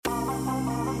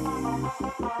And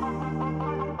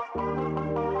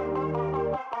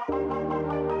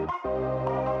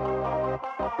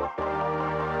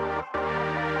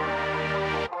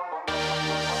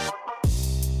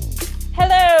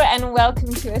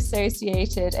welcome to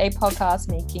Associated, a podcast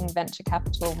making venture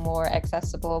capital more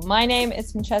accessible. My name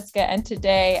is Francesca, and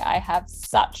today I have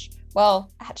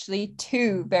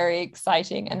two very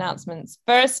exciting announcements.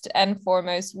 First and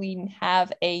foremost, we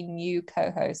have a new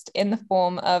co-host in the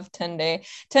form of Tunde.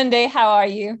 Tunde, how are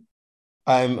you?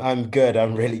 I'm good.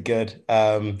 I'm really good.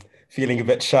 Feeling a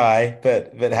bit shy,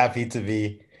 but happy to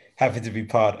be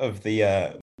part of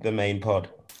the main pod.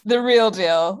 The real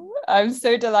deal. I'm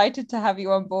so delighted to have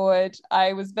you on board.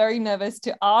 I was very nervous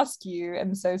to ask you,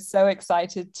 and so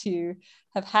excited to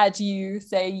have had you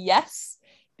say yes,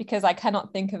 because I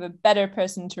cannot think of a better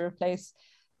person to replace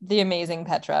the amazing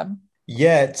Petra.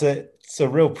 Yeah, it's a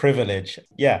real privilege.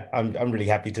 Yeah, I'm really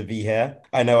happy to be here.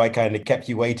 I know I kind of kept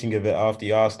you waiting a bit after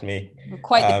you asked me.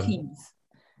 Quite the tease.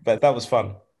 But that was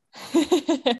fun.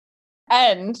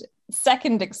 And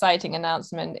second exciting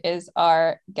announcement is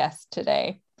our guest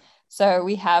today. So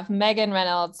we have Megan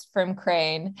Reynolds from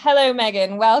Crane. Hello,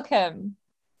 Megan. Welcome.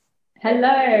 Hello.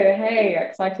 Hey,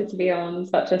 excited to be on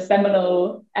such a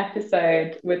seminal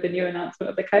episode with the new announcement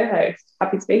of the co-host.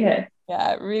 Happy to be here.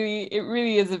 Yeah, it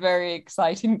really is a very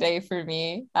exciting day for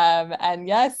me. And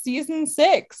yes, season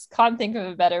 6. Can't think of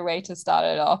a better way to start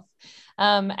it off.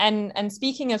 And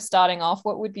speaking of starting off,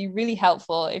 what would be really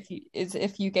helpful if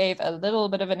you gave a little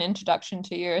bit of an introduction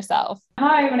to yourself.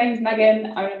 Hi, my name is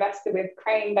Megan. I'm an investor with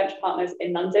Crane Venture Partners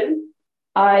in London.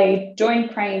 I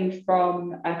joined Crane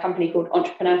from a company called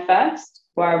Entrepreneur First,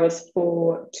 where I was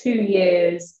for 2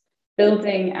 years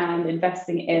building and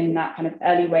investing in that kind of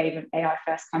early wave of AI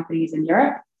first companies in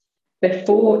Europe.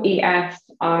 Before EF,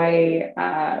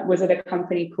 I was at a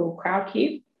company called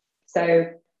Crowdcube.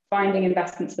 So finding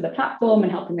investments for the platform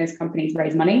and helping those companies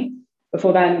raise money.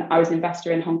 Before then, I was an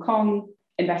investor in Hong Kong,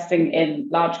 investing in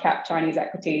large cap Chinese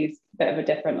equities, bit of a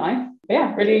different life. But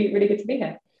yeah, really, really good to be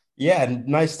here. Yeah, and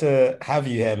nice to have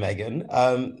you here, Megan.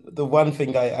 The one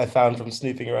thing I found from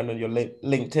snooping around on your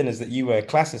LinkedIn is that you were a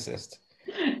classicist.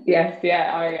 Yes,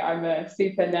 yeah, I'm a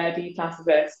super nerdy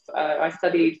classicist. I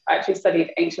actually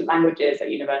studied ancient languages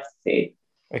at university.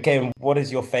 Okay, and what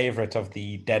is your favorite of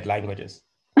the dead languages?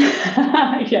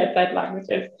 Yeah, dead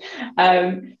languages.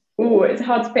 It's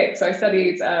hard to pick. So I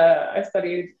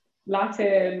studied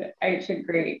Latin, ancient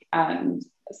Greek, and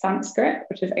Sanskrit,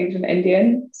 which is ancient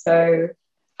Indian. So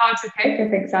hard to pick. I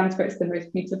think Sanskrit's the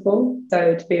most beautiful.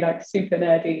 So to be like super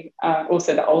nerdy,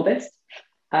 also the oldest.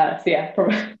 So yeah,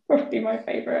 probably my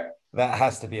favorite. That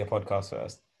has to be a podcast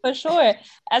first. For sure.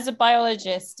 As a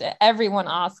biologist, everyone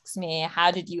asks me, how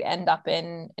did you end up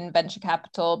in venture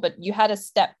capital? But you had a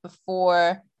step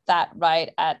before that,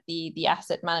 right, at the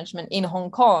asset management in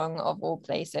Hong Kong, of all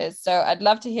places. So I'd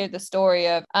love to hear the story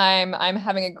of I'm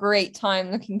having a great time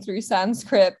looking through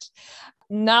Sanskrit.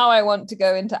 Now I want to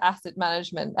go into asset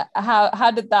management.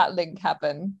 How did that link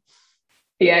happen?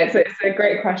 Yeah, it's a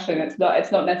great question. It's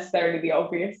not necessarily the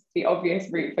obvious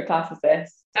route for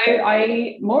classicists. So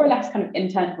I more or less kind of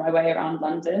interned my way around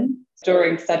London.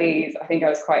 During studies, I think I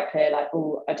was quite clear, like,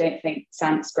 I don't think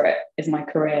Sanskrit is my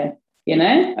career, you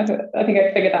know? I think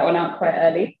I figured that one out quite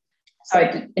early. So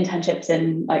I did internships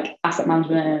in like asset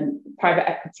management, private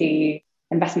equity,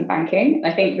 investment banking.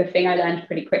 I think the thing I learned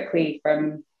pretty quickly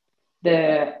from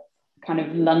the kind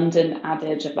of London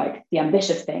adage of like the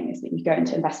ambitious thing is that you go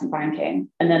into investment banking,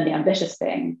 and then the ambitious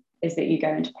thing is that you go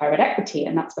into private equity,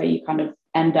 and that's where you kind of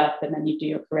end up, and then you do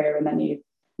your career and then you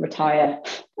retire.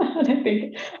 And I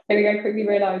think I quickly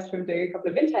realized from doing a couple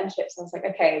of internships, I was like,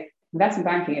 okay, investment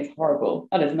banking is horrible.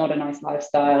 That is not a nice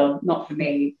lifestyle, not for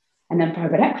me. And then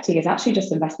private equity is actually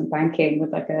just investment banking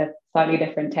with like a slightly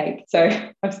different take. So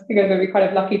I think I'm going to be kind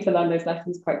of lucky to learn those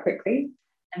lessons quite quickly.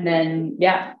 And then,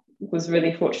 yeah, was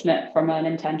really fortunate from an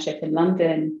internship in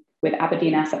London with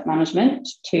Aberdeen Asset Management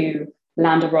to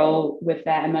land a role with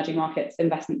their emerging markets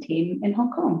investment team in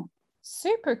Hong Kong.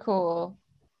 Super cool.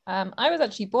 I was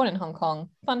actually born in Hong Kong,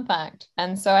 fun fact.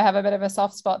 And so I have a bit of a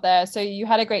soft spot there. So you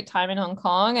had a great time in Hong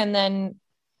Kong, and then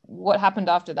what happened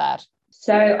after that?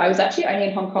 So I was actually only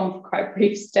in Hong Kong for quite a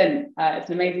brief stint. It's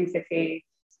an amazing city,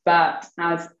 but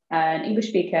as an English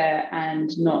speaker and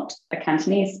not a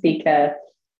Cantonese speaker,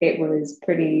 it was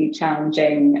pretty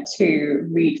challenging to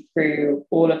read through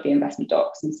all of the investment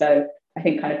docs. And so I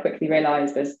think kind of quickly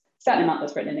realized there's a certain amount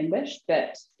that's written in English,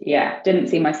 but yeah, didn't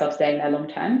see myself staying there long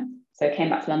term. So I came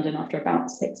back to London after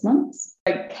about 6 months.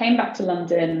 I came back to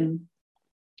London,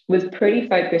 was pretty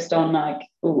focused on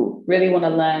really want to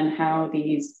learn how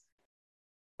these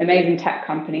amazing tech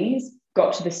companies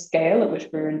got to the scale at which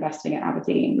we were investing at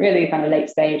Aberdeen, really kind of late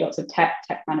stage, lots of tech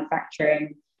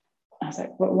manufacturing. I was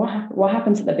like, what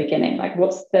happens at the beginning? Like,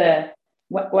 where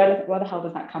the hell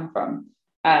does that come from?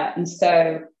 And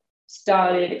so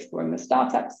started exploring the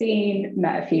startup scene,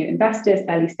 met a few investors,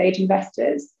 early stage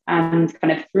investors, and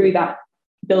kind of through that,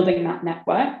 building that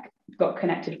network, got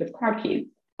connected with Crowdcube.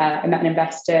 I met an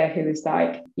investor who was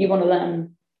like, you want to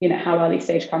learn, how early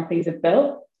stage companies are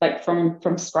built, like from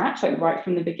scratch, like right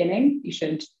from the beginning. You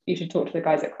should talk to the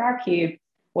guys at Crowdcube,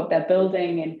 what they're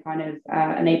building and kind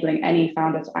of enabling any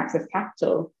founder to access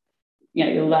capital.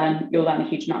 You'll learn a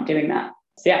huge amount doing that.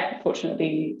 So yeah,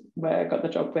 fortunately, we got the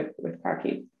job with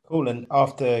Crowdcube. Cool. And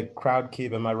after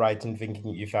Crowdcube, am I right in thinking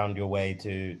you found your way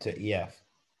to EF?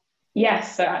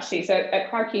 Yes. So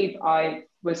at Crowdcube, I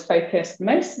was focused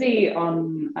mostly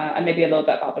on, and maybe a little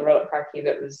bit about the role at Crowdcube,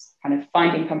 that was kind of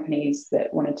finding companies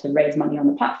that wanted to raise money on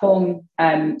the platform.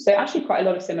 So actually quite a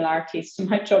lot of similarities to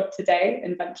my job today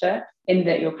in venture, in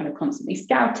that you're kind of constantly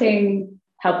scouting,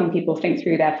 helping people think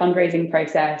through their fundraising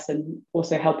process, and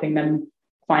also helping them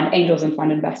find angels and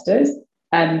find investors.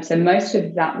 So most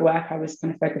of that work I was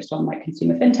kind of focused on like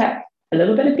consumer fintech, a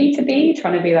little bit of B2B,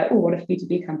 trying to be like, oh, what if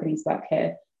B2B companies work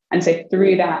here? And so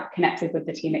through that, connected with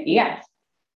the team at EF.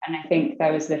 And I think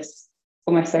there was this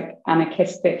almost like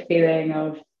anarchistic feeling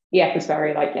of EF was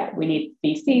very like, yeah, we need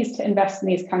VCs to invest in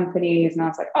these companies. And I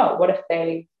was like, oh, what if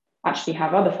they actually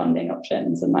have other funding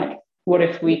options? And like, what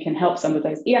if we can help some of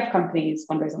those EF companies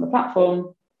fundraise on the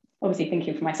platform? Obviously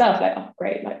thinking for myself, like, oh,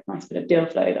 great, like nice bit of deal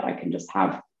flow that I can just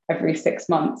have every 6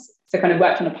 months. So kind of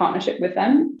worked on a partnership with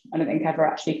them. I don't think ever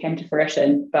actually came to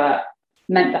fruition, but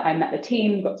meant that I met the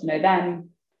team, got to know them,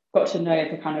 got to know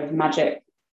the kind of magic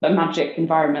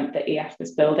environment that EF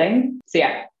was building. So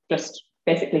yeah, just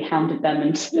basically hounded them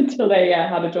until they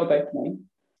had a job opening.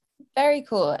 Very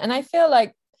cool. And I feel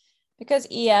like because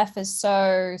EF is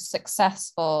so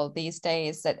successful these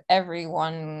days that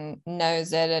everyone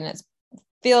knows it and it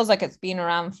feels like it's been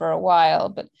around for a while.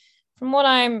 But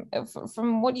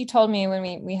from what you told me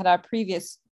when we had our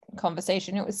previous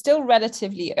conversation, it was still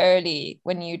relatively early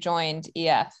when you joined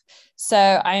EF.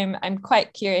 So I'm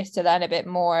quite curious to learn a bit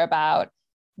more about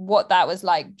what that was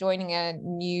like, joining a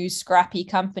new scrappy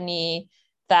company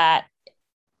that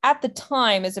at the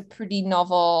time is a pretty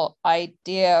novel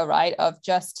idea, right? Of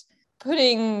just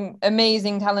putting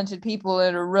amazing, talented people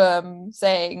in a room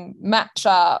saying match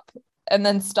up and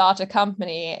then start a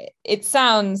company. It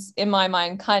sounds, in my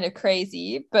mind, kind of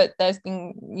crazy, but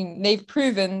they've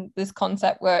proven this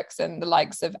concept works, and the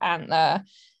likes of Antler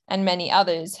and many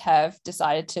others have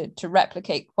decided to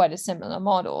replicate quite a similar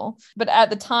model. But at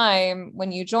the time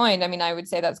when you joined, I mean, I would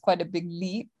say that's quite a big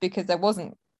leap, because there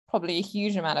wasn't probably a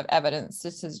huge amount of evidence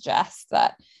to suggest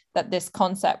that this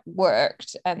concept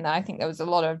worked. And I think there was a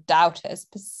lot of doubt,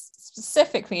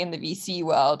 specifically in the VC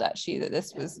world, actually, that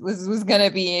this was going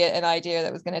to be an idea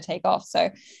that was going to take off.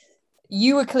 So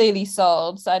you were clearly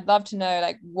sold. So I'd love to know,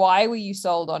 like, why were you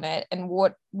sold on it, and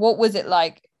what was it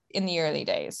like in the early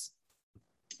days?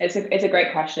 It's a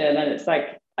great question, and it's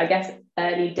like, I guess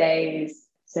early days.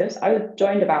 So I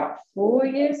joined about 4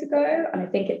 years ago, and I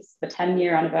think it's the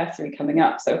 10-year anniversary coming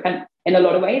up. So kind of, in a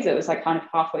lot of ways, it was like kind of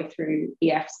halfway through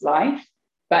EF's life.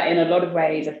 But in a lot of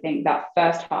ways, I think that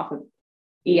first half of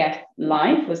EF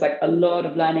life was like a lot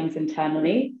of learnings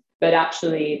internally, but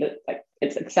actually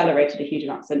it's accelerated a huge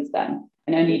amount since then.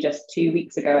 And only just 2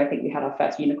 weeks ago, I think we had our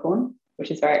first unicorn, which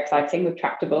is very exciting, with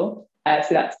Tractable. So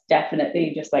that's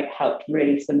definitely just like helped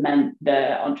really cement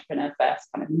the entrepreneur first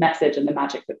kind of message and the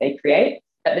magic that they create.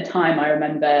 At the time, I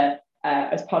remember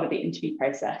as part of the interview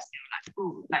process, they were like,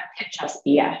 "Ooh, like pitch us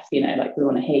EF, like we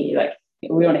want to hear you,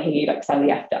 like sell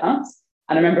EF to us."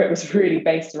 And I remember it was really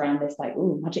based around this like,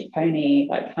 "Ooh, Magic Pony,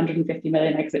 like 150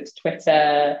 million exit to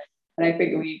Twitter." And I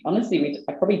think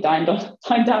I probably dined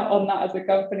out on that as a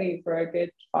company for a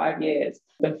good 5 years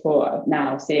before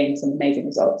now seeing some amazing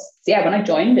results. So yeah, when I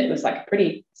joined, it was like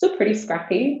still pretty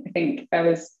scrappy. I think there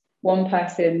was one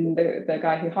person, the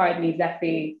guy who hired me,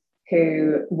 Zephy,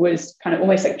 who was kind of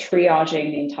almost like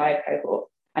triaging the entire cohort.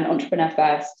 And Entrepreneur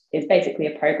First is basically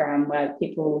a program where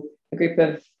a group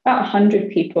of about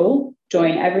 100 people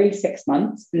join every 6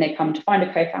 months, and they come to find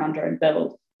a co-founder and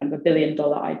build kind of $1 billion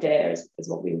idea is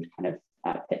what we would kind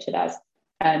of pitch it as.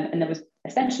 And there was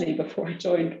essentially, before I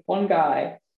joined, one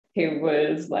guy who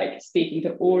was like speaking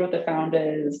to all of the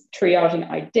founders, triaging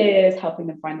ideas, helping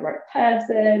them find the right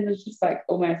person. It was just like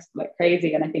almost like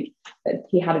crazy. And I think that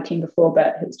he had a team before,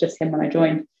 but it was just him when I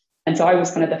joined. And so I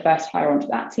was kind of the first hire onto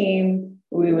that team.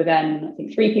 We were then, I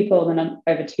think, 3 people. And then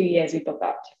over 2 years, we built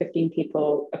that to 15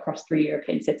 people across 3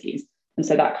 European cities. And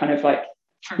so that kind of like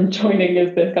from joining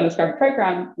as this kind of Scrum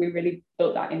program, we really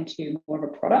built that into more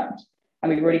of a product.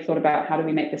 And we really thought about how do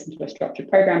we make this into a structured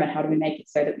program and how do we make it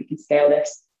so that we can scale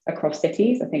this across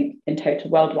cities. I think in total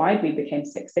worldwide, we became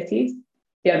 6 cities.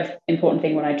 The other important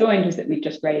thing when I joined was that we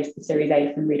just raised the Series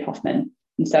A from Reid Hoffman.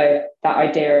 And so that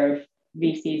idea of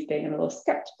VCs being a little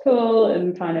skeptical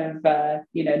and kind of,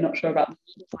 not sure about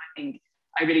the I think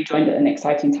I really joined at an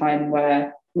exciting time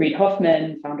where Reid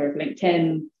Hoffman, founder of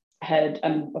LinkedIn, had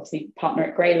obviously partner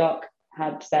at Greylock,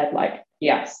 had said like,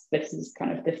 yes, this is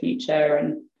kind of the future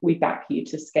and we back you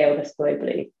to scale this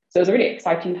globally. So it was a really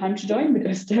exciting time to join, but it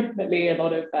was definitely a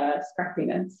lot of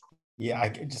scrappiness. Yeah,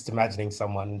 just imagining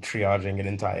someone triaging an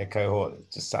entire cohort,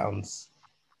 it just sounds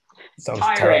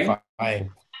Tiring.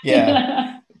 terrifying.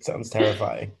 Yeah, it sounds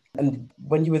terrifying. And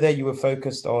when you were there, you were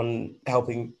focused on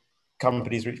helping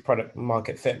companies reach product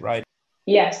market fit, right?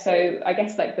 Yeah, so I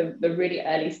guess like the really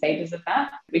early stages of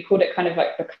that, we called it kind of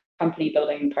like the company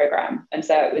building program. And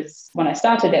so it was, when I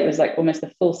started, it was like almost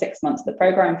the full 6 months of the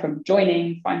program, from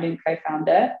joining, finding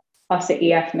co-founder, us at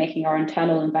EF making our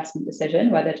internal investment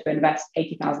decision, whether to invest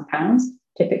 £80,000,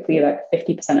 typically like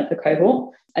 50% of the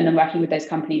cohort, and then working with those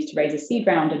companies to raise a seed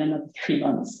round in another 3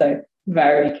 months. So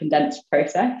very condensed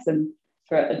process. And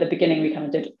at the beginning, we kind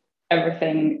of did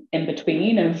everything in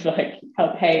between of like,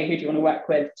 help, hey, who do you want to work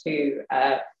with, to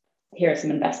here are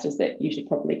some investors that you should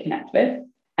probably connect with.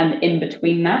 And in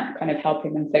between that, kind of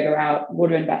helping them figure out, what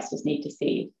do investors need to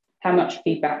see? How much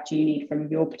feedback do you need from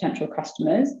your potential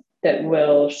customers that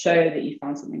will show that you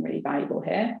found something really valuable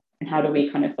here? And how do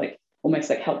we kind of like almost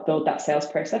like help build that sales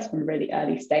process from a really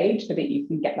early stage so that you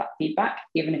can get that feedback,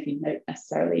 even if you don't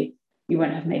necessarily, you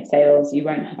won't have made sales, you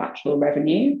won't have actual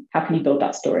revenue. How can you build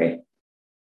that story?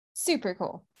 Super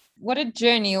cool. What a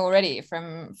journey already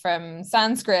from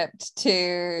Sanskrit to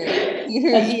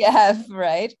EF,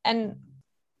 right? And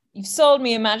you've sold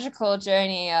me a magical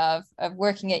journey of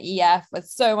working at EF with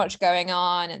so much going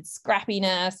on and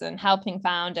scrappiness and helping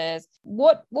founders.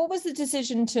 What was the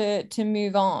decision to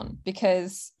move on?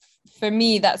 Because for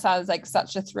me, that sounds like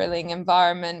such a thrilling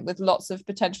environment with lots of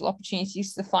potential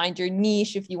opportunities to find your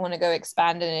niche if you want to go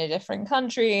expand in a different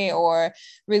country or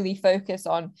really focus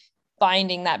on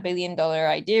finding that $1 billion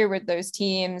idea with those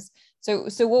teams. So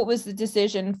what was the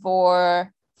decision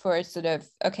for sort of,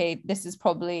 okay, this is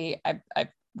probably, I've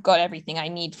got everything I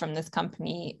need from this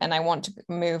company and I want to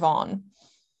move on?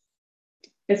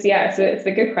 It's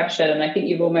a good question. And I think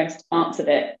you've almost answered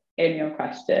it in your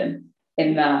question,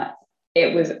 in that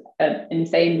it was an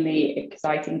insanely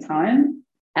exciting time.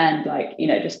 And like,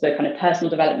 just the kind of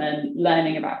personal development,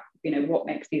 learning about, what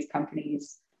makes these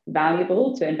companies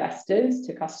valuable to investors,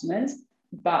 to customers.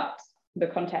 But the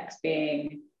context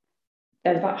being,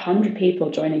 there's about 100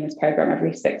 people joining this program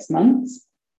every 6 months.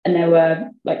 And there were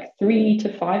like 3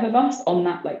 to 5 of us on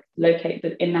that, like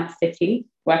located in that city,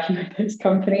 working with those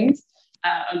companies,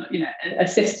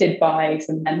 assisted by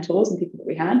some mentors and people that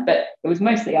we had, but it was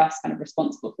mostly us kind of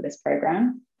responsible for this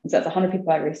program. And so that's 100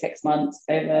 people every 6 months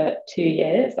over 2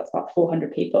 years. That's about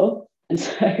 400 people. And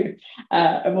so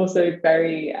I'm also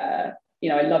very,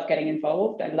 I love getting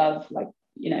involved. I love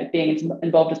being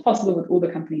involved as possible with all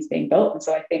the companies being built. And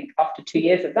so I think after 2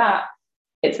 years of that,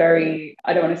 it's very,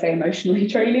 I don't want to say emotionally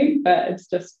draining, but it's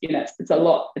just, it's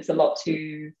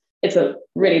a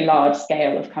really large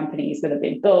scale of companies that have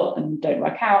been built and don't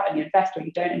work out, and you invest or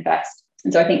you don't invest.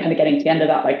 And so I think kind of getting to the end of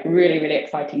that, like really, really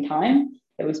exciting time,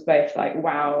 it was both like,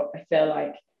 wow, I feel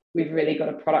like we've really got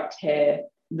a product here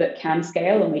that can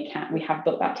scale, and we have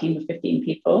built that team of 15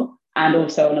 people. And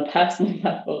also on a personal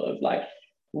level of like,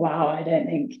 wow, I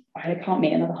can't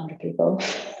meet another 100 people.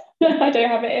 I don't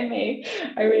have it in me.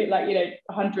 I really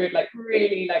 100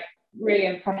 really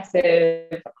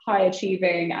impressive, high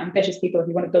achieving, ambitious people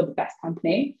who want to build the best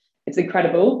company. It's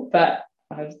incredible, but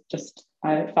I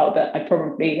felt that I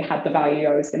probably had the value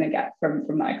I was going to get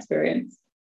from that experience.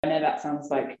 I know that sounds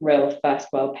like real first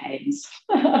world pains,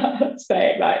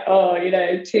 saying like,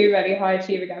 too many high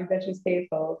achieving, ambitious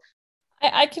people.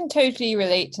 I can totally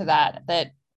relate to that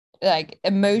like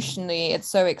emotionally it's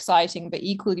so exciting, but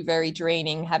equally very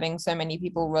draining, having so many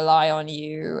people rely on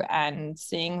you and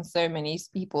seeing so many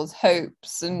people's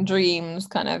hopes and dreams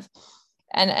kind of,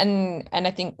 and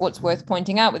I think what's worth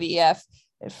pointing out with EF,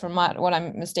 from what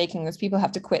I'm mistaking, is people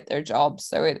have to quit their jobs,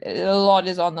 so a lot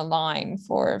is on the line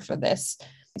for this.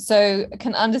 So I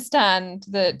can understand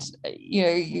that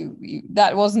you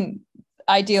that wasn't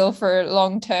ideal for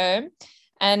long term.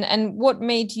 And what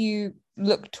made you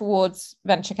look towards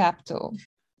venture capital?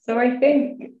 So I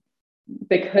think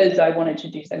because I wanted to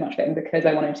do so much of it and because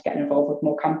I wanted to get involved with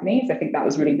more companies, I think that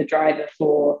was really the driver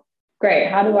for, great,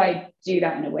 how do I do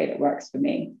that in a way that works for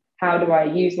me? how do I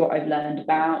use what I've learned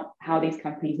about how these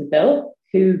companies are built,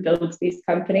 who builds these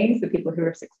companies, the people who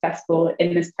are successful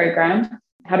in this program,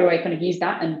 how do I kind of use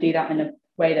that and do that in a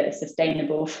way that is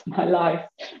sustainable for my life,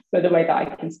 for the way that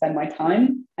I can spend my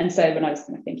time. And so when I was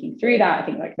kind of thinking through that, I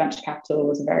think like venture capital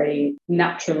was a very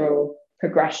natural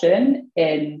progression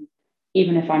in,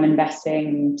 even if I'm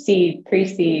investing seed,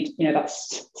 pre-seed,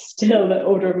 that's still the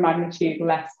order of magnitude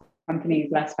less companies,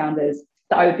 less founders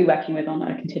that I would be working with on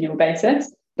a continual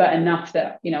basis, but enough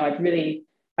that, I'd really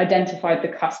identified the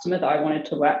customer that I wanted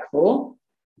to work for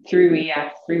through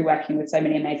EF, through working with so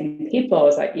many amazing people. I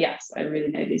was like, yes, I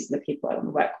really know these are the people I want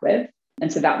to work with.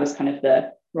 And so that was kind of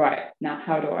the, right, now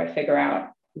how do I figure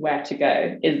out where to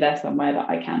go? Is there somewhere that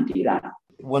I can do that?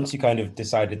 Once you kind of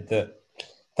decided that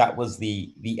that was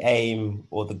the aim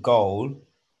or the goal,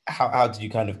 how did you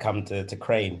kind of come to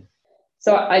Crane?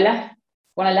 So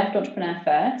when I left Entrepreneur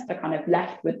First, I kind of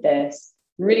left with this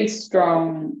really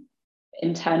strong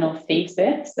internal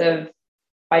thesis of,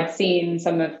 I'd seen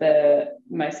some of the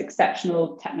most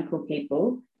exceptional technical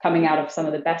people coming out of some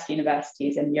of the best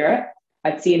universities in Europe.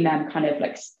 I'd seen them kind of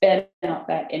like spin out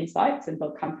their insights and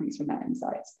build companies from their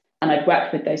insights. And I'd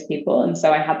worked with those people. And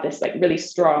so I had this like really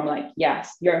strong, like,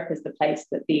 yes, Europe is the place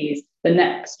that the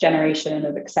next generation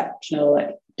of exceptional, like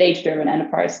data-driven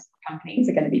enterprise companies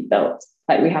are going to be built.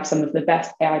 Like we have some of the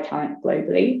best AI talent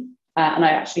globally. And I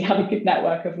actually have a good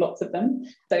network of lots of them.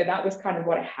 So that was kind of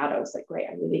what I had. I was like, great,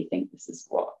 I really think this is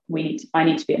what I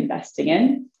need to be investing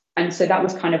in. And so that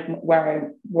was kind of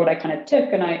what I kind of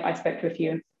took. And I spoke to a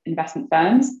few investment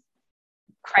firms.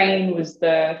 Crane was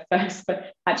the first,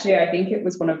 but actually I think it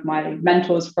was one of my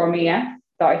mentors from EF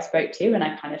that I spoke to. And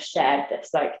I kind of shared this,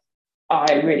 like,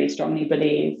 I really strongly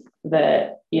believe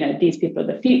that, these people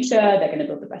are the future, they're going to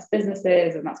build the best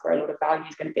businesses, and that's where a lot of value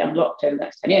is going to be unlocked over the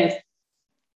next 10 years.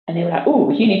 And they were like,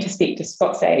 oh, you need to speak to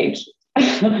Scott Sage.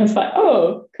 And I was like,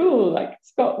 oh, cool. Like,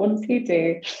 Scott, what does he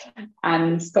do?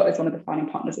 And Scott is one of the founding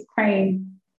partners at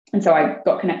Crane. And so I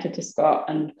got connected to Scott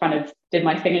and kind of did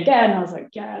my thing again. I was like,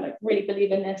 yeah, like really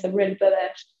believe in this. I'm really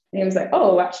bullish. And he was like,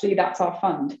 oh, actually, that's our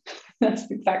fund. that's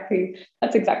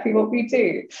exactly what we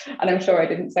do. And I'm sure I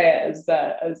didn't say it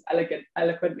as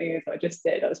eloquently as I just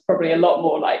did. I was probably a lot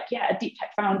more like, yeah, deep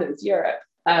tech founders, Europe.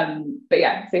 But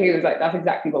yeah, so he was like, that's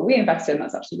exactly what we invest in.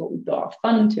 That's actually what we've got our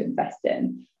fund to invest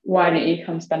in. Why don't you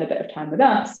come spend a bit of time with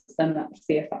us and let's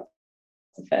see if that's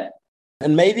a fit.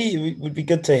 And maybe it would be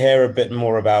good to hear a bit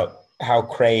more about how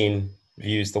Crane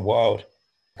views the world.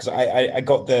 Because I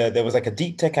got there was like a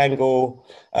deep tech angle,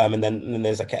 and then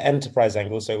there's like an enterprise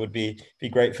angle. So it would be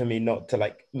great for me not to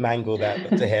like mangle that,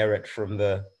 but to hear it from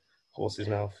the horse's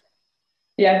mouth.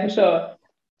 Yeah, for sure.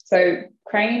 So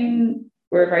Crane,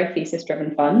 we're a very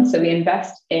thesis-driven fund. So we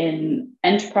invest in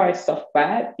enterprise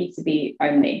software, B2B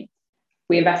only.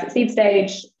 We invest at seed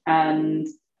stage, and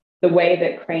the way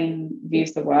that Crane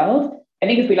views the world, I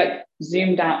think if we like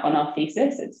zoomed out on our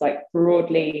thesis, it's like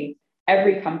broadly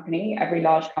every company, every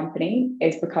large company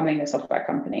is becoming a software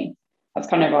company. That's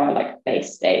kind of our like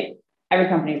base state. Every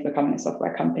company is becoming a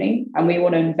software company, and we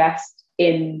want to invest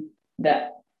in the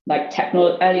like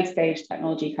early stage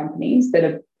technology companies that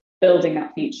are building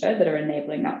that future, that are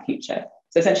enabling that future.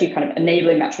 So essentially kind of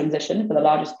enabling that transition for the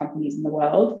largest companies in the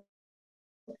world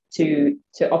to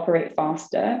operate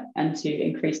faster and to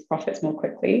increase profits more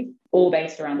quickly, all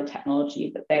based around the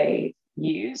technology that they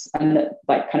use and that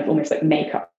like kind of almost like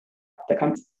make up the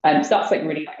company. So that's like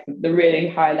really like the really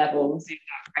high level zoomed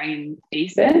out Crane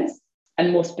thesis.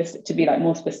 And more specific, to be like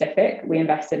more specific, we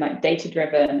invest in like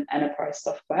data-driven enterprise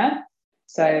software.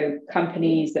 So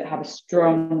companies that have a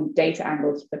strong data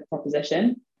angle to the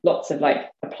proposition, lots of like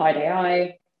applied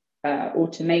AI,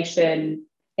 automation,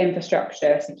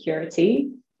 infrastructure,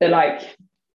 security, the like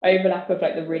overlap of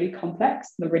like the really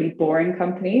complex, the really boring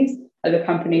companies are the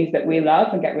companies that we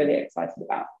love and get really excited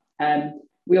about.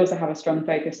 We also have a strong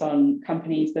focus on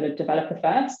companies that are developer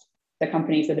first, the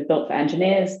companies that are built for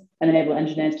engineers and enable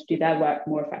engineers to do their work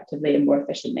more effectively and more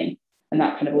efficiently. And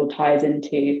that kind of all ties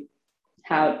into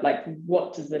how, like,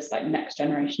 what does this like next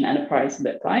generation enterprise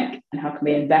look like, and how can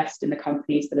we invest in the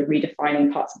companies that are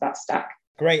redefining parts of that stack?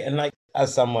 Great. And like,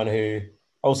 as someone who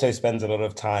also spends a lot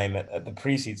of time at the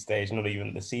pre-seed stage, not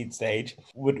even the seed stage,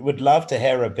 would love to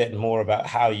hear a bit more about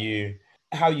how you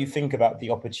think about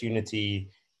the opportunity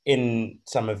in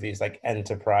some of these like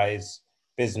enterprise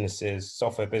businesses,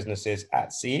 software businesses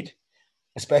at seed,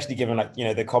 especially given like,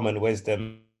 the common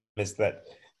wisdom is that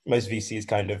most VCs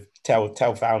kind of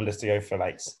tell founders to go for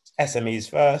like SMEs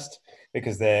first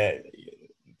because the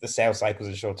sales cycles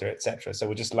are shorter, etc. So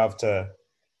we'd just love to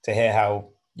hear how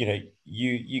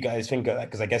you guys think of that,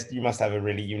 because I guess you must have a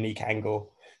really unique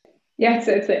angle. Yes,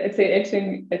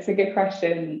 it's a good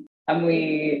question,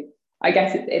 and I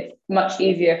guess it's much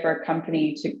easier for a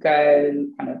company to go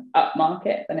kind of up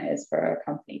market than it is for a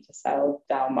company to sell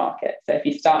down market. So if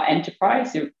you start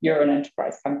enterprise, you're an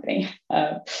enterprise company,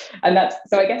 and that's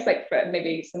so. I guess like for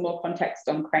maybe some more context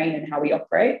on Crane and how we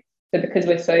operate. So because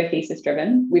we're so thesis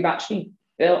driven, we've actually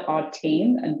built our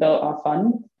team and built our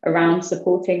fund around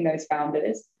supporting those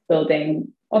founders,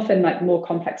 building often like more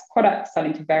complex products,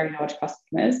 selling to very large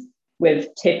customers with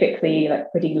typically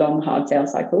like pretty long, hard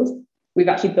sales cycles. We've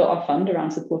actually built our fund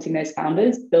around supporting those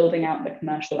founders, building out the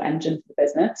commercial engine for the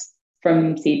business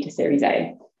from seed to Series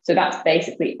A. So that's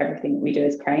basically everything that we do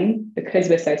as Crane. Because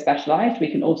we're so specialized,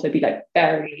 we can also be like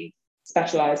very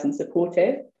specialized and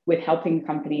supportive with helping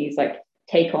companies like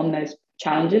take on those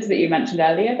challenges that you mentioned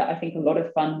earlier, that I think a lot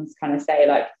of funds kind of say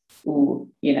like, ooh,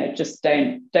 you know, just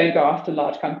don't go after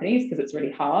large companies because it's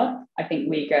really hard. I think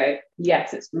we go,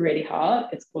 yes, it's really hard.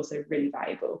 It's also really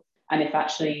valuable. And if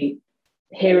actually,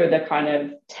 here are the kind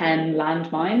of 10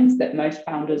 landmines that most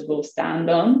founders will stand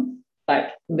on, like,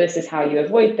 this is how you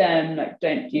avoid them, like,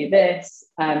 don't do this.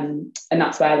 And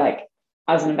that's where, like,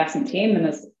 as an investment team and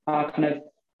as our kind of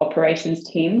operations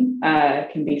team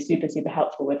can be super, super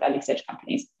helpful with early stage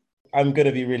companies. I'm going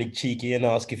to be really cheeky and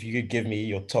ask if you could give me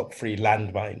your top 3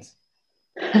 landmines.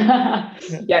 Yeah,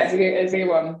 it's a good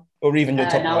one. Or even your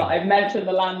top now one. I've mentioned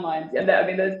the landmines. Yeah, I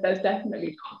mean, there's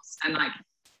definitely lots. And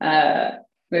like,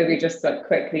 maybe just like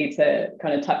quickly to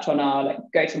kind of touch on our like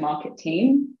go-to-market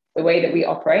team. The way that we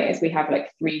operate is we have like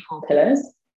 3 core pillars.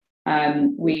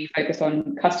 We focus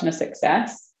on customer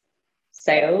success,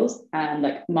 sales, and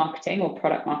like marketing or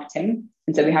product marketing.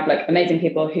 And so we have like amazing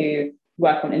people who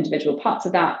work on individual parts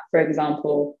of that. For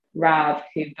example, Rav,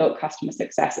 who built customer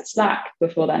success at Slack,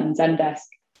 before then Zendesk,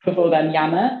 before then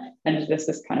Yammer, and is just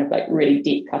this kind of like really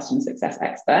deep customer success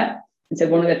expert. And so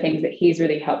one of the things that he's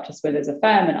really helped us with as a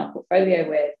firm and our portfolio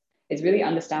with is really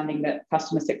understanding that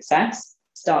customer success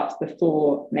starts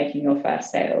before making your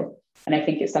first sale. And I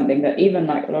think it's something that even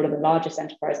like a lot of the largest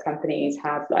enterprise companies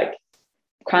have like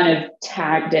kind of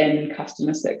tagged in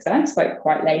customer success like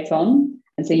quite late on.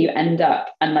 And so you end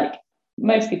up, and like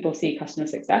most people see customer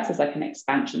success as like an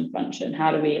expansion function.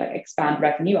 How do we like expand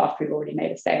revenue after we've already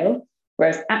made a sale?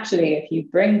 Whereas actually, if you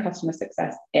bring customer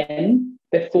success in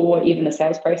before even the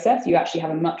sales process, you actually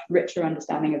have a much richer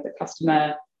understanding of the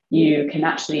customer. You can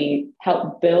actually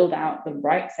help build out the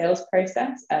right sales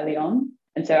process early on.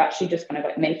 And so actually just kind of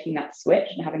like making that switch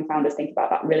and having founders think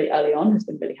about that really early on has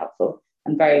been really helpful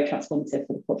and very transformative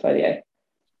for the portfolio.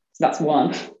 So that's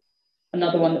one.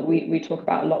 Another one that we talk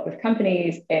about a lot with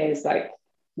companies is like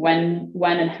when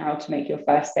and how to make your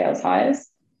first sales hires.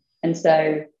 And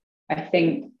so I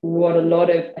think what a lot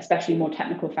of, especially more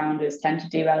technical founders tend to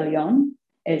do early on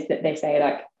is that they say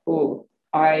like, oh,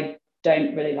 I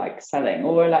don't really like selling,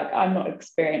 or like, I'm not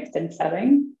experienced in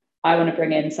selling. I want to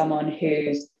bring in someone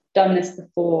who's done this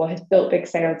before, has built big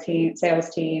sales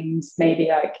teams, maybe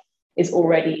like is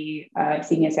already a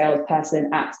senior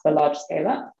salesperson at the large scale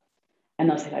up. And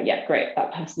they'll say like, yeah, great,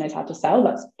 that person knows how to sell.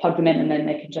 Let's plug them in and then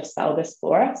they can just sell this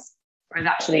for us. Whereas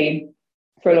actually,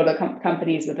 for a lot of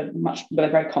companies with a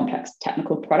very complex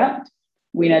technical product,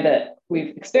 we know that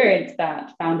we've experienced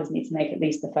that founders need to make at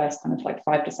least the first kind of like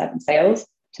 5 to 7 sales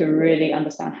to really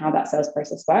understand how that sales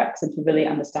process works and to really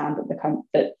understand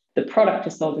that the product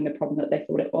is solving the problem that they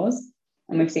thought it was.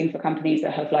 And we've seen for companies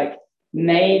that have like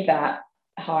made that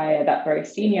hire, that very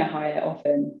senior hire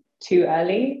often too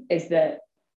early, is that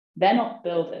they're not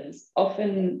builders.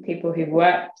 Often people who've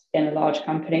worked in a large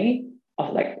company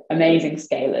are like amazing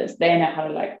scalers. They know how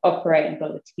to like operate and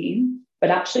build a team, but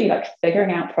actually like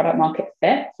figuring out product market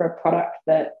fit for a product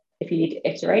that if you need to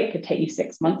iterate could take you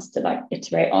 6 months to like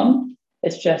iterate on,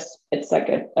 it's like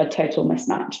a total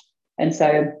mismatch. And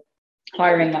so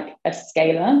hiring like a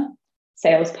scaler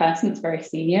salesperson that's very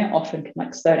senior often can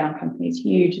like slow down companies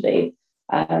hugely.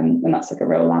 And that's like a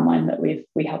real landmine that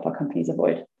we help our companies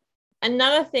avoid.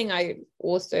 Another thing I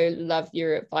also love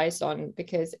your advice on,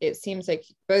 because it seems like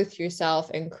both yourself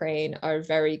and Crane are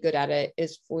very good at it,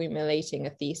 is formulating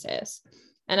a thesis.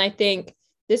 And I think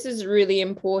this is really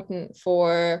important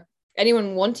for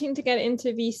anyone wanting to get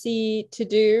into VC to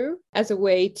do as a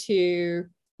way to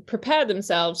prepare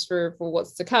themselves for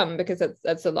what's to come, because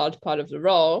that's a large part of the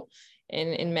role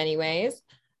in many ways.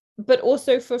 But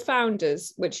also for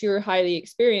founders, which you're highly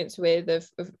experienced with,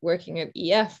 of working at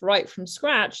EF right from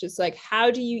scratch. It's like, how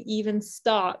do you even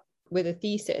start with a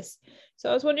thesis?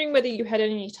 So I was wondering whether you had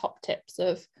any top tips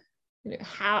of, you know,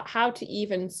 how to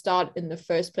even start in the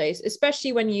first place,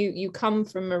 especially when you come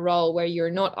from a role where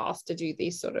you're not asked to do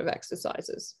these sort of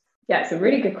exercises. Yeah, it's a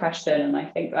really good question. And I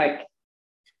think like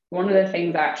one of the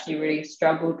things I actually really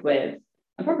struggled with,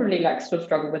 and probably like still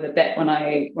struggle with a bit when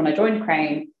I joined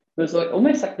Crane, was like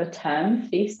almost like the term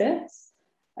thesis,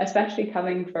 especially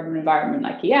coming from an environment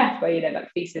like EF, where, you know,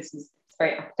 like thesis is a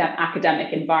very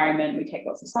academic environment. We take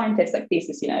lots of scientists, like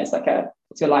thesis, you know, it's like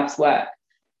it's your life's work.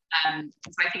 So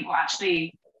I think what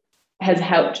actually has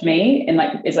helped me in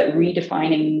like is like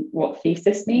redefining what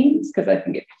thesis means, because I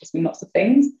think it can just mean lots of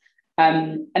things.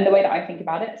 And the way that I think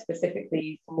about it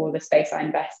specifically for the space I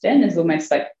invest in is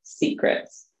almost like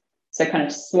secrets. So kind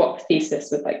of swap thesis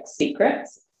with like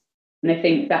secrets. And I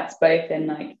think that's both in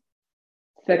like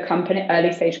for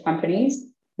early stage companies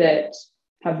that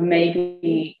have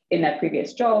maybe in their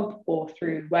previous job or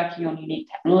through working on unique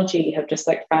technology have just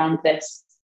like found this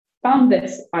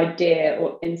idea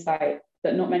or insight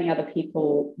that not many other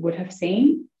people would have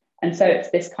seen. And so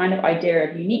it's this kind of idea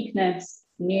of uniqueness,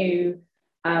 new,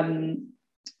 and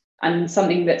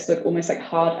something that's sort of almost like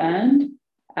hard earned.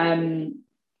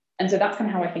 And so that's kind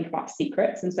of how I think about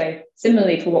secrets. And so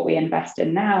similarly to what we invest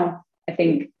in now, I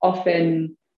think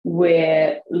often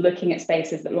we're looking at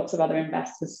spaces that lots of other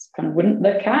investors kind of wouldn't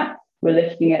look at. We're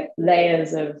looking at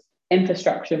layers of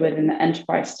infrastructure within the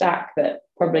enterprise stack that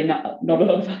probably not a lot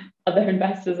of other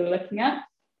investors are looking at.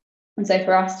 And so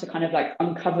for us to kind of like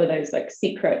uncover those like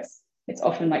secrets, it's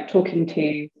often like talking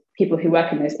to people who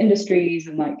work in those industries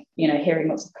and like, you know, hearing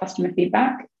lots of customer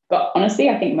feedback. But honestly,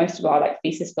 I think most of our like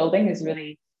thesis building is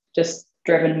really just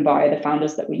driven by the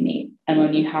founders that we meet. And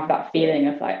when you have that feeling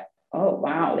of like, oh,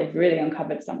 wow, they've really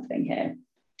uncovered something here.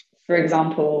 For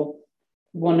example,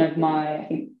 one of my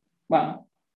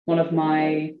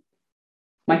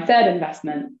third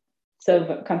investment,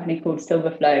 company called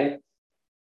Silverflow,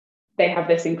 they have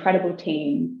this incredible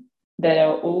team that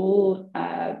are all,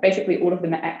 basically all of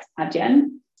them are ex-Adyen.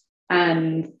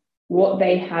 And what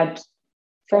they had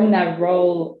from their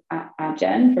role at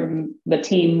Adyen, from the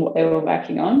team, what they were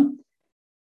working on,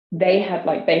 they had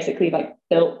like basically like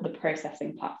built the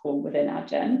processing platform within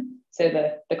Adyen. So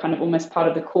the kind of almost part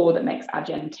of the core that makes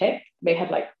Adyen tick, they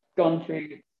had like gone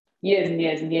through years and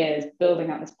years and years building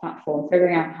out this platform,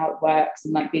 figuring out how it works,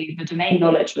 and like the domain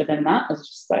knowledge within that is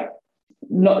just like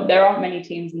there aren't many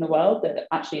teams in the world that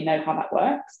actually know how that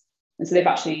works. And so they've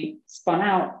actually spun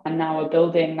out and now are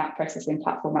building that processing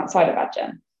platform outside of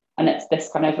Adyen. And it's this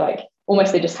kind of like,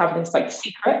 almost they just have this like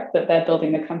secret that they're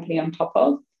building the company on top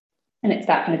of. And it's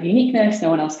that kind of uniqueness. No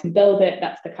one else can build it.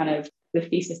 That's the kind of the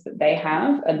thesis that they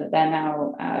have and that they're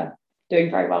now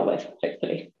doing very well with,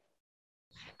 hopefully.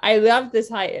 I love this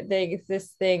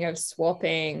thing of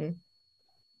swapping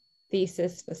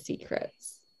thesis for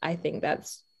secrets. I think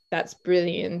that's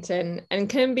brilliant and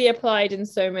can be applied in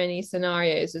so many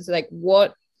scenarios. It's like,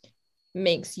 what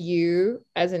makes you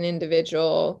as an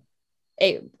individual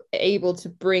able to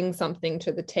bring something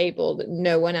to the table that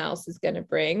no one else is going to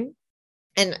bring?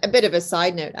 And a bit of a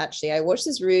side note, actually, I watched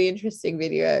this really interesting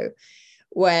video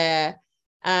where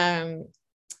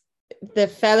the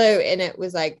fellow in it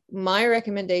was like, my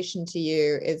recommendation to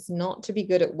you is not to be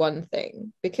good at one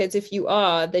thing, because if you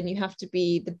are, then you have to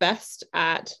be the best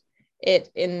at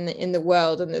it in the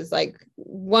world. And there's like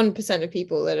 1% of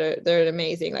people that are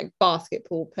amazing, like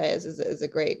basketball players is a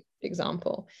great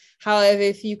example. However,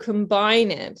 if you combine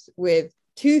it with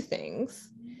two things,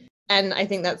 and I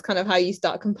think that's kind of how you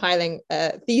start compiling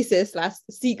thesis /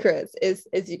 secrets is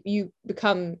you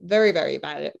become very, very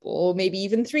valuable, or maybe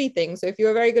even three things. So if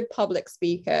you're a very good public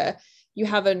speaker, you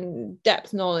have a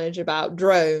depth knowledge about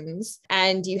drones,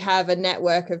 and you have a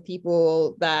network of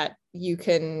people that you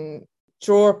can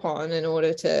draw upon in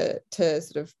order to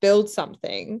sort of build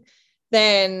something,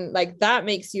 then like that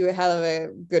makes you a hell of a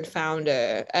good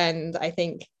founder. And I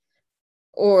think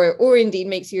or indeed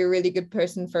makes you a really good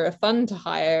person for a fund to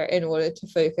hire in order to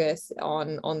focus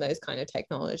on those kind of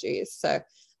technologies. So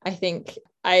I think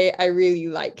I really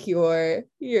like your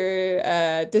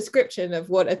description of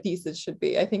what a thesis should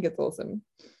be. I think it's awesome.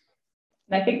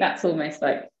 And I think that's almost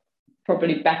like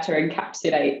probably better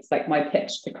encapsulates like my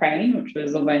pitch to Crane, which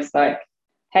was almost like,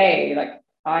 hey, like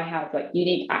I have like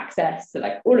unique access to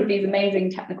like all of these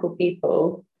amazing technical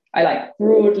people. I like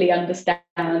broadly understand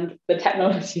the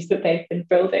technologies that they've been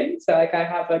building. So like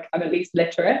I'm at least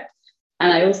literate.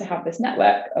 And I also have this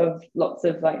network of lots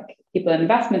of like people in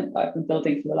investment that I've been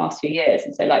building for the last few years.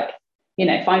 And so like, you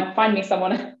know, find me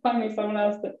someone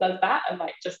else that does that and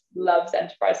like just loves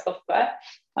enterprise software.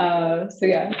 So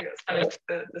yeah, I think that's kind of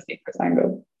the secret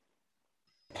angle.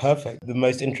 Perfect. The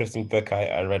most interesting book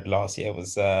I read last year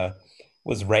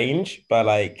was Range by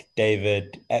like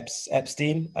David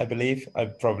Epstein, I believe. I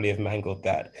probably have mangled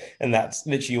that. And that's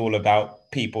literally all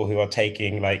about people who are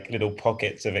taking like little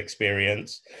pockets of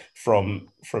experience from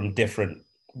different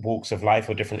walks of life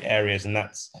or different areas, and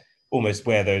that's almost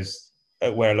where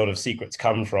where a lot of secrets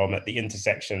come from, at the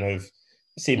intersection of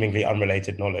seemingly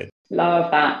unrelated knowledge.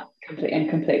 Love that.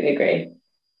 Completely agree.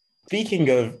 Speaking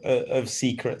of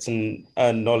secrets and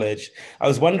knowledge, I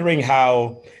was wondering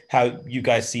how you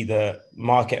guys see the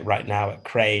market right now at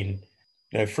Crane.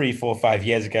 3, 4, 5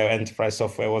 years ago, enterprise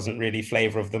software wasn't really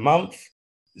flavor of the month.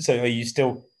 So are you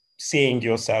still seeing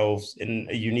yourselves in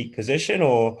a unique position,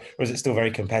 or is it still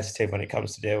very competitive when it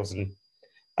comes to deals? And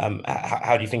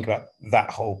how do you think about that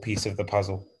whole piece of the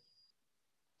puzzle?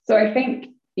 So I think,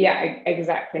 yeah,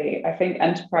 exactly. I think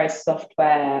enterprise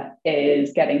software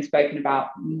is getting spoken about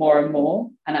more and more,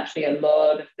 and actually a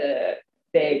lot of the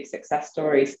big success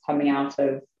stories coming out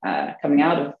of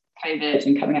COVID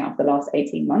and coming out of the last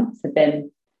 18 months have been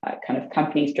kind of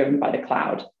companies driven by the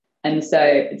cloud, and so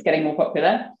it's getting more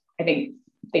popular. I think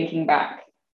thinking back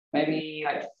maybe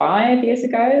like 5 years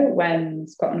ago, when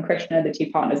Scott and Krishna, the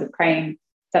two partners of Crane,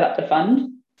 set up the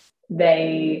fund,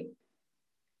 they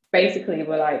basically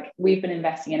were like, we've been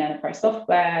investing in enterprise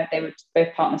software. They were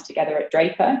both partners together at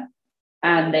Draper.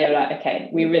 And they were like, okay,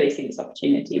 we really see this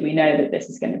opportunity. We know that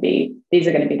these are going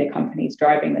to be the companies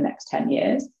driving the next 10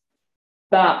 years.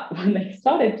 But when they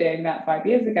started doing that 5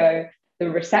 years ago, the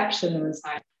reception was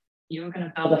like, you're going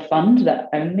to build a fund that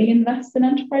only invests in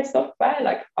enterprise software?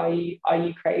 Like, are you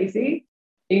crazy?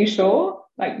 Are you sure?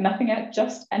 Like, nothing else,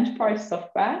 just enterprise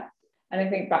software? And I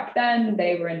think back then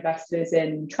they were investors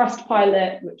in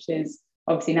Trustpilot, which is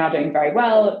obviously now doing very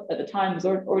well. At the time was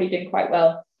already doing quite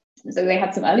well. So they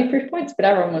had some early proof points, but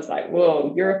everyone was like,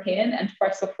 whoa, European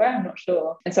enterprise software? I'm not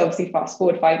sure. And so obviously fast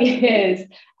forward 5 years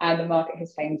and the market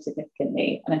has changed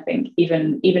significantly. And I think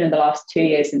even in the last 2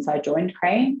 years since I joined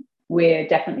Crane, we're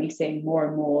definitely seeing more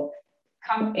and more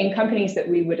in companies that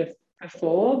we would have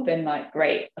before been like,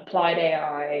 great, applied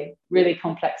AI, really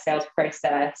complex sales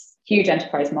process, huge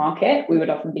enterprise market. We would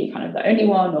often be kind of the only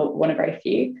one or one of very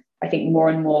few. I think more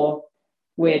and more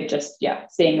we're just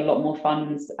seeing a lot more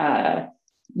funds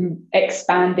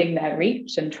expanding their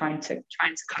reach and trying to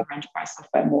cover enterprise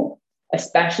software more,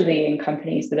 especially in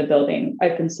companies that are building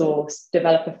open source,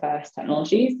 developer first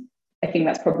technologies. I think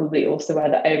that's probably also where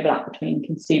the overlap between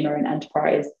consumer and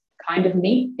enterprise kind of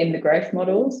meet in the growth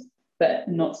models, but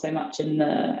not so much in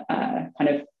the kind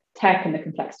of tech and the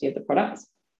complexity of the products.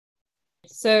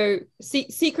 So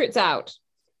secrets out,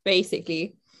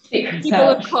 basically. People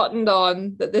have cottoned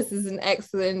on that this is an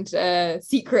excellent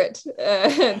secret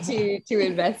to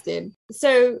invest in.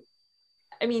 So,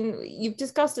 I mean, you've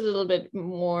discussed a little bit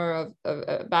more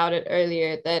about it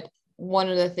earlier, that one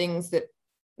of the things that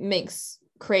makes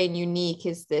Crane unique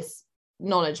is this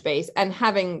knowledge base and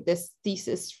having this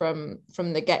thesis from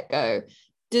the get-go.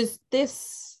 Does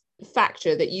this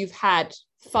factor that you've had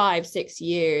 5-6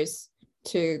 years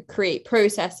to create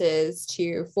processes,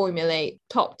 to formulate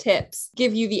top tips,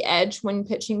 give you the edge when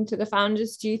pitching to the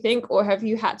founders, do you think? Or have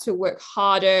you had to work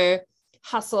harder,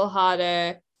 hustle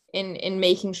harder in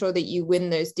making sure that you win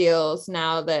those deals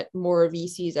now that more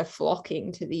VCs are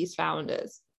flocking to these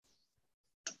founders?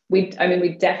 We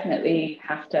definitely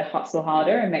have to hustle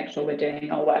harder and make sure we're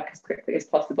doing our work as quickly as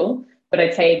possible. But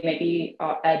I'd say maybe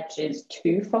our edge is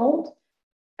twofold.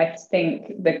 I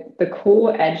think the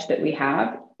core edge that we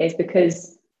have is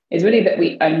really that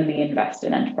we only invest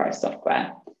in enterprise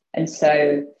software. And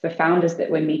so for founders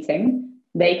that we're meeting,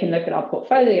 they can look at our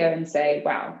portfolio and say,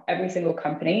 wow, every single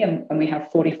company, and we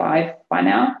have 45 by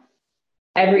now,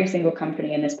 every single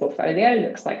company in this portfolio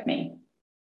looks like me.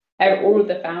 All of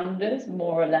the founders,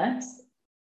 more or less,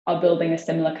 are building a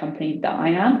similar company that I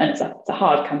am, and it's a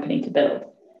hard company to build.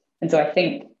 And so I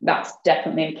think that's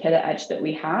definitely a killer edge that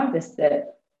we have, is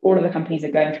that all of the companies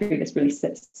are going through this really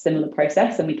similar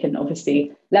process, and we can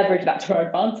obviously leverage that to our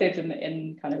advantage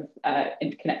in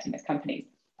connecting as companies.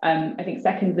 I think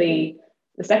secondly,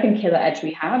 the second killer edge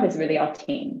we have is really our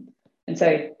team. And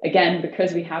so again,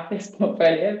 because we have this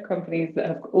portfolio of companies that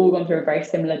have all gone through a very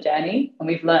similar journey, and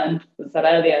we've learned, as I said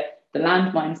earlier, the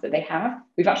landmines that they have,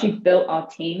 we've actually built our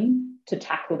team to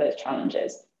tackle those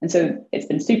challenges. And so it's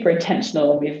been super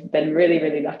intentional. We've been really,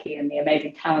 really lucky in the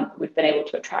amazing talent that we've been able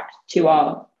to attract to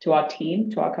our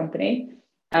team, to our company.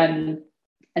 And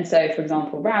so, for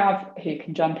example, Rav, who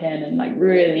can jump in and like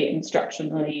really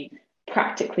instructionally,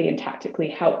 practically and tactically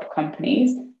help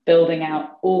companies building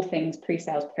out all things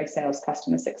pre-sales, post-sales,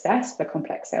 customer success for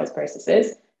complex sales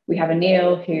processes. We have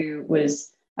Anil, who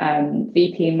was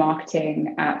VP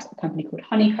marketing at a company called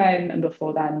Honeycomb, and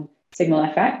before then Signal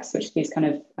FX, which is these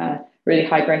kind of really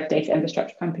high growth data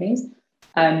infrastructure companies.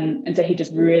 And so he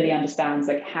just really understands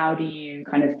like, how do you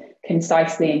kind of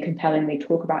concisely and compellingly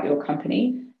talk about your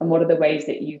company, and what are the ways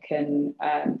that you can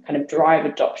kind of drive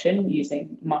adoption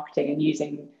using marketing and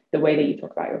using the way that you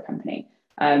talk about your company.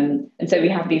 And so we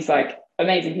have these like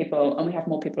amazing people, and we have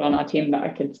more people on our team that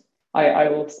I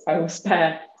will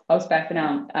spare for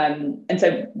now. And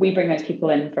so we bring those people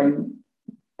in from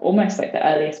almost like the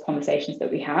earliest conversations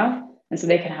that we have, and so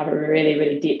they can have a really,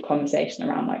 really deep conversation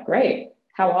around like, great,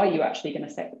 how are you actually going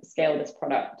to scale this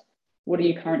product? What are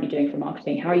you currently doing for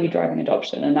marketing? How are you driving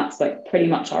adoption? And that's like pretty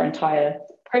much our entire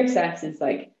process, is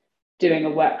like doing a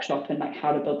workshop and like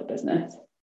how to build the business.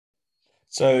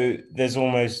 So there's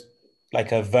almost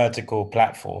like a vertical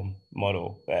platform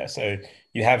model there. So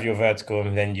you have your vertical,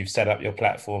 and then you've set up your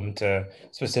platform to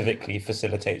specifically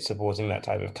facilitate supporting that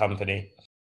type of company.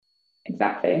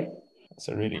 Exactly. That's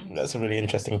a really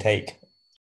interesting take.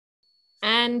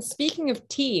 And speaking of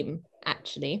team,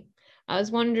 actually, I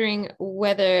was wondering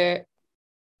whether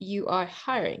you are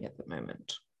hiring at the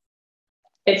moment.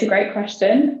 It's a great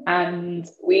question, and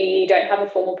we don't have a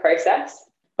formal process,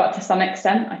 but to some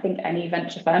extent, I think any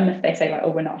venture firm, if they say like, oh,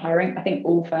 we're not hiring, I think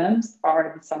all firms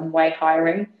are in some way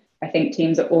hiring. I think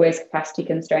teams are always capacity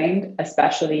constrained,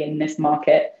 especially in this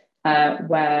market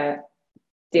where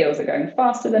deals are going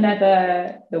faster than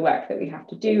ever. The work that we have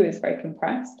to do is very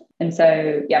compressed. And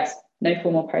so, yes, no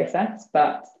formal process,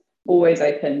 but always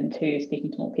open to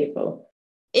speaking to more people.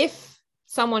 If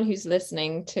someone who's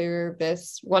listening to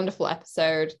this wonderful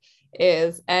episode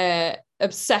is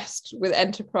obsessed with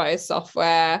enterprise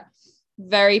software,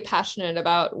 very passionate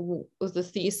about the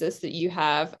thesis that you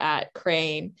have at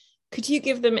Crane, could you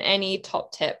give them any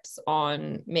top tips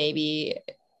on maybe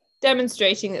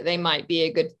demonstrating that they might be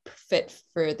a good fit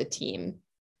for the team?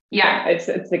 Yeah, it's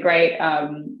a great,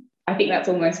 I think that's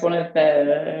almost one of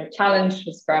the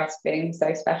challenges for us being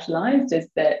so specialized, is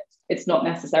that it's not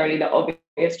necessarily the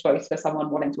obvious choice for someone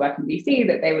wanting to work in VC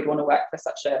that they would want to work for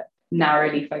such a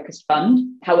narrowly focused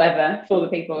fund. However, for the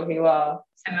people who are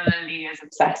similarly as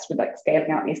obsessed with like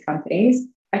scaling out these companies,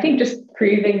 I think just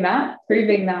proving that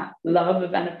love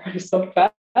of enterprise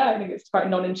software, I think it's quite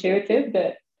non-intuitive,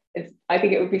 that I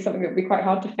think it would be something that would be quite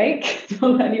hard to fake.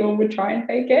 Not anyone would try and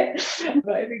fake it.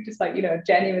 But I think just like,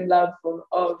 genuine love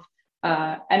of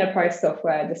enterprise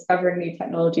software, discovering new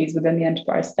technologies within the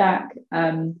enterprise stack,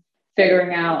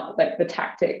 figuring out like the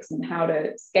tactics and how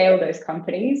to scale those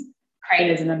companies.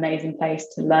 Crane is an amazing place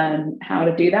to learn how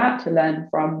to do that, to learn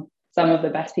from some of the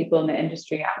best people in the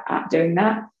industry at doing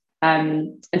that.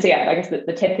 And so, yeah, I guess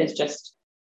the tip is just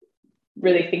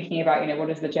really thinking about, what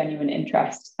is the genuine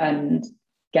interest, and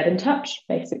get in touch,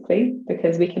 basically,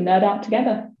 because we can nerd out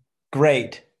together.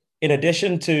 Great. In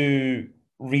addition to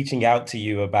reaching out to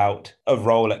you about a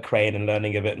role at Crane and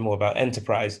learning a bit more about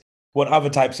enterprise, what other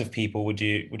types of people would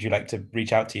you like to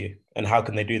reach out to you, and how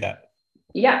can they do that?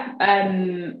 Yeah,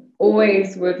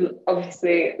 always would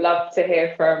obviously love to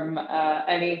hear from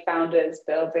any founders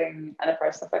building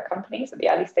enterprise software companies at the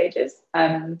early stages.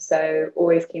 So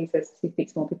always keen to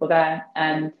speak to more people there,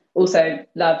 and also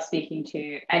love speaking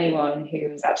to anyone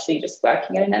who's actually just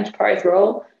working in an enterprise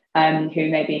role, who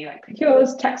maybe like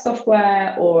procures tech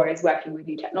software or is working with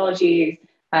new technologies.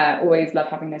 Always love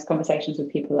having those conversations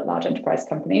with people at large enterprise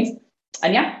companies.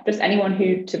 And yeah, just anyone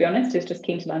who, to be honest, is just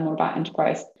keen to learn more about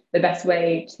enterprise. The best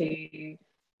way to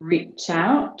reach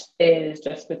out is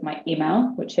just with my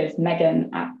email, which is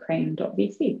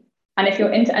megan@crane.vc. And if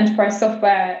you're into enterprise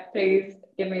software, please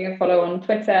give me a follow on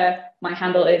Twitter. My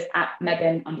handle is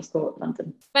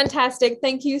 @Megan_London. Fantastic.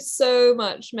 Thank you so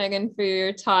much, Megan, for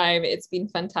your time. It's been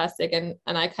fantastic. And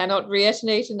I cannot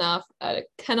reiterate enough, I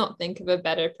cannot think of a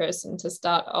better person to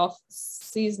start off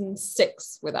season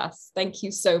 6 with us. Thank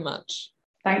you so much.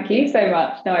 Thank you so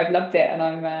much. No, I've loved it. And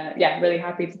I'm really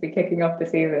happy to be kicking off the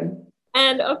season.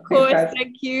 And of course,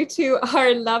 thank you to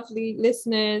our lovely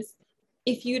listeners.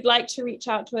 If you'd like to reach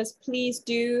out to us, please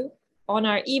do on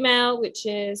our email, which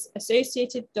is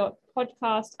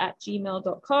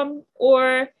associated.podcast@gmail.com,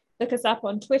 or look us up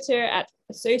on Twitter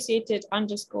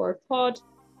 @associated_pod.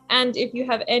 And if you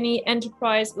have any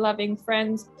enterprise loving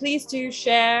friends, please do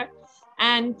share.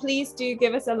 And please do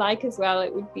give us a like as well.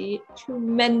 It would be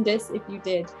tremendous if you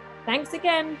did. Thanks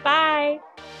again. Bye.